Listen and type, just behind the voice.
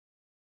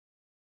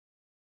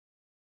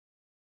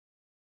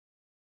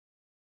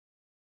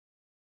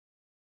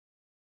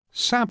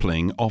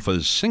Sapling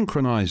offers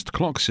synchronized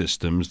clock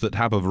systems that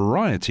have a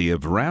variety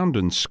of round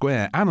and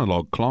square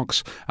analog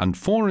clocks and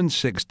 4- and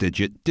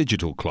 6-digit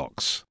digital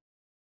clocks.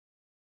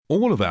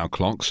 All of our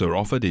clocks are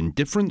offered in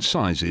different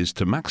sizes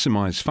to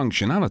maximize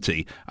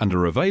functionality and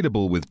are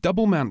available with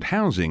double mount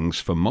housings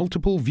for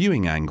multiple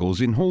viewing angles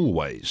in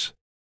hallways.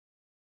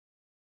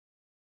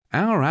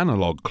 Our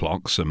analog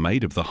clocks are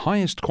made of the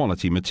highest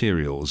quality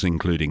materials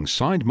including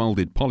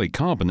side-molded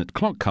polycarbonate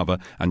clock cover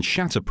and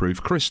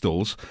shatterproof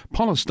crystals,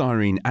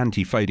 polystyrene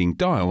anti-fading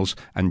dials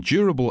and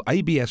durable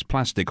ABS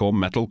plastic or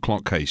metal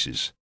clock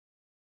cases.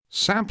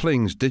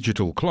 Sapling's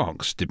digital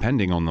clocks,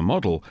 depending on the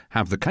model,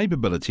 have the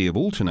capability of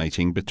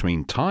alternating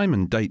between time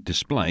and date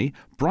display,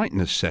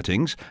 brightness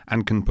settings,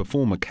 and can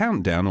perform a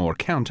countdown or a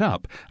count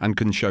up, and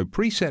can show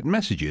preset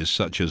messages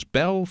such as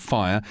bell,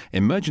 fire,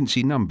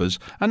 emergency numbers,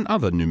 and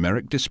other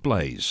numeric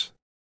displays.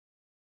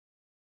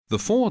 The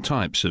 4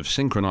 types of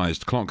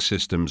synchronized clock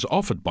systems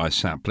offered by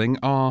Sapling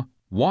are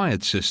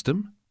wired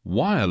system,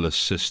 wireless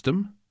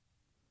system,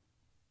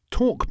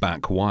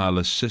 talkback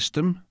wireless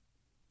system,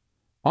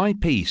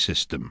 IP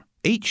system.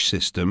 Each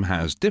system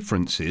has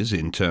differences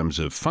in terms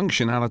of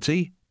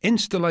functionality,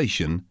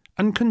 installation,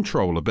 and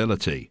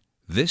controllability.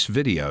 This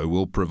video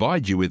will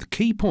provide you with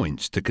key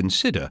points to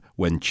consider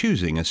when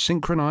choosing a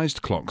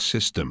synchronized clock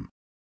system.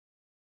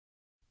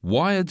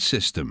 Wired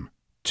system,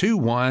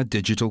 2-wire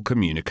digital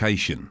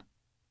communication.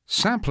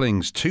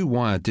 Sapling's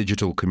 2-wire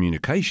digital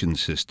communication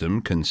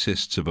system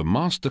consists of a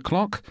master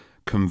clock,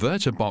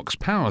 converter box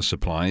power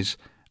supplies,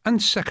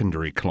 and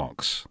secondary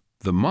clocks.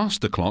 The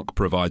master clock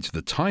provides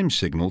the time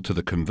signal to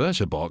the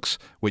converter box,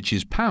 which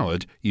is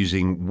powered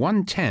using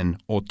 110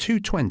 or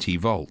 220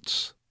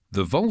 volts.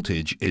 The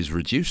voltage is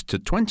reduced to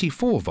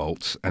 24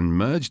 volts and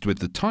merged with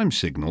the time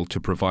signal to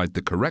provide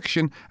the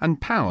correction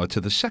and power to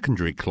the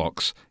secondary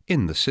clocks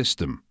in the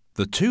system.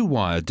 The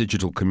 2-wire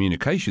digital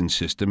communication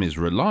system is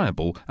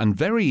reliable and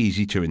very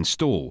easy to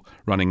install,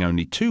 running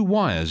only 2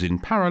 wires in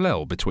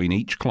parallel between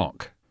each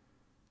clock.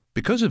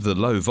 Because of the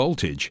low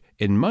voltage,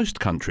 in most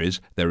countries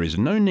there is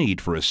no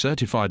need for a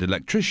certified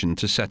electrician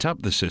to set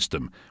up the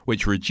system,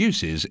 which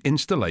reduces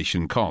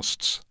installation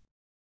costs.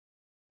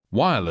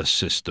 Wireless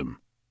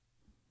system.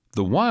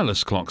 The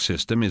wireless clock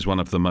system is one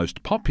of the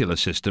most popular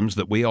systems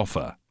that we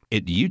offer.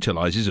 It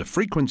utilizes a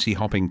frequency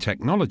hopping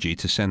technology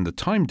to send the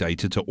time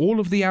data to all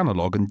of the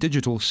analog and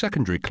digital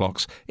secondary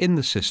clocks in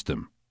the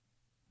system.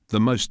 The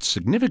most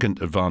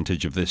significant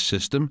advantage of this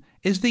system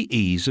is the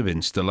ease of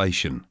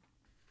installation.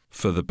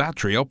 For the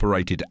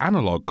battery-operated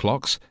analog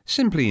clocks,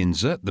 simply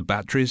insert the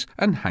batteries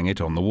and hang it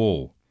on the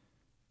wall.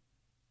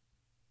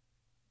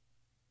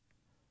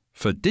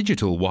 For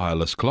digital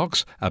wireless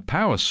clocks, a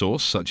power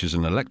source such as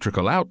an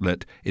electrical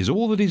outlet is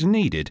all that is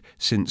needed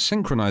since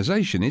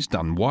synchronization is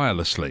done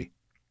wirelessly.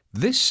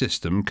 This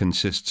system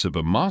consists of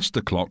a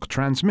master clock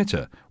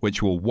transmitter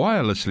which will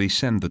wirelessly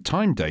send the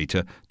time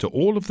data to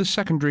all of the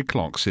secondary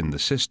clocks in the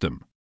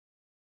system.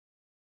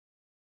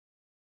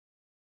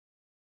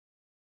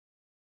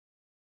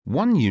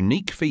 One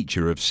unique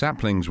feature of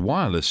Sapling's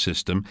wireless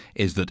system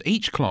is that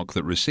each clock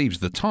that receives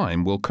the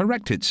time will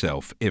correct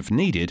itself if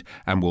needed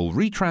and will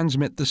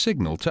retransmit the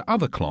signal to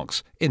other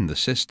clocks in the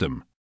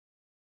system.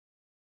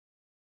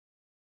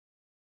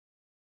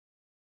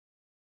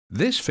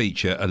 This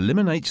feature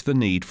eliminates the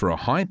need for a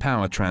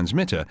high-power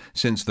transmitter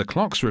since the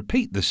clocks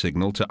repeat the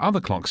signal to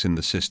other clocks in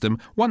the system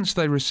once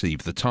they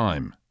receive the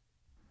time.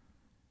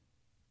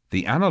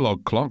 The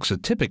analog clocks are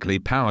typically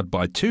powered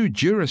by 2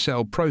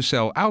 Duracell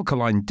ProCell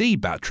Alkaline D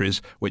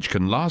batteries which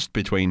can last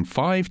between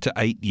 5 to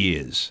 8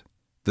 years.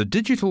 The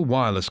digital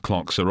wireless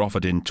clocks are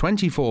offered in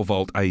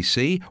 24-volt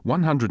AC,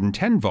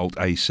 110-volt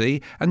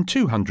AC and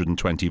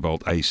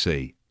 220-volt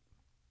AC.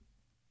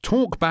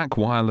 Talkback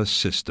wireless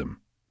system.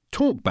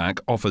 Talkback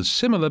offers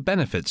similar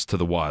benefits to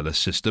the wireless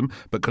system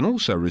but can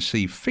also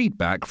receive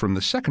feedback from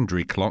the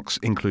secondary clocks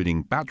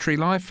including battery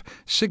life,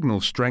 signal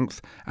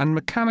strength and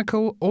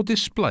mechanical or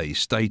display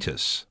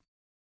status.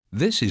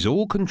 This is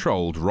all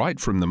controlled right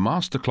from the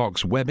master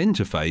clock's web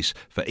interface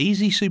for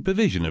easy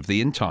supervision of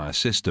the entire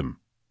system.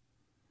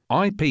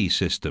 IP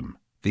system.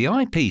 The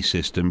IP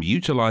system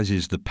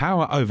utilizes the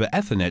Power over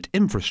Ethernet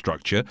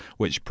infrastructure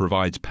which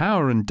provides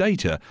power and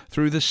data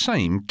through the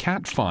same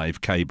Cat5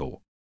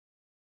 cable.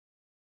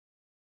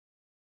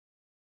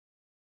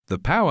 The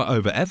Power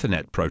over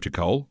Ethernet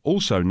protocol,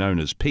 also known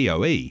as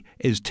PoE,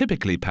 is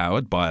typically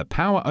powered by a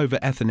Power over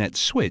Ethernet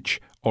switch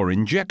or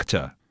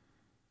injector.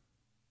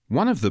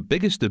 One of the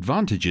biggest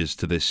advantages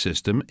to this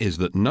system is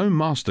that no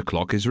master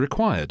clock is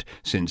required,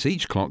 since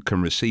each clock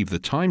can receive the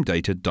time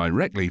data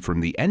directly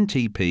from the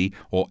NTP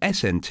or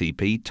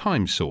SNTP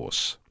time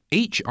source.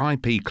 Each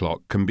IP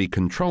clock can be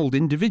controlled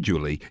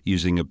individually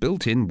using a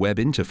built-in web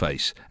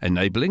interface,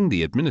 enabling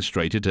the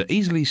administrator to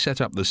easily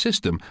set up the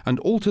system and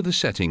alter the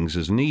settings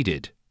as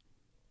needed.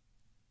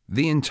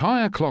 The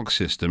entire clock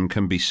system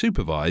can be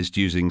supervised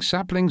using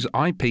Sapling's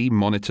IP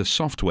monitor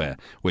software,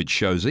 which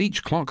shows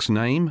each clock's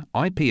name,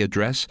 IP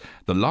address,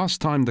 the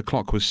last time the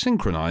clock was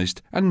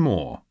synchronized, and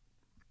more.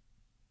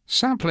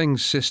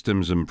 Sapling's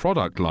systems and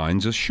product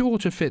lines are sure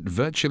to fit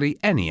virtually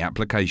any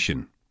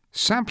application.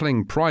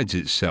 Sapling prides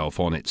itself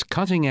on its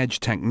cutting-edge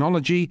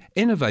technology,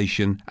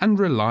 innovation and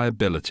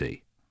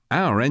reliability.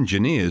 Our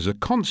engineers are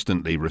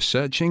constantly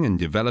researching and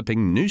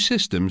developing new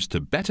systems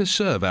to better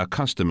serve our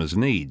customers'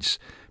 needs.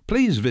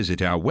 Please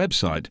visit our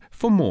website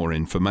for more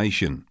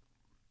information.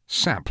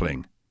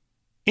 Sapling.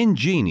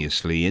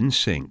 Ingeniously in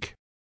sync.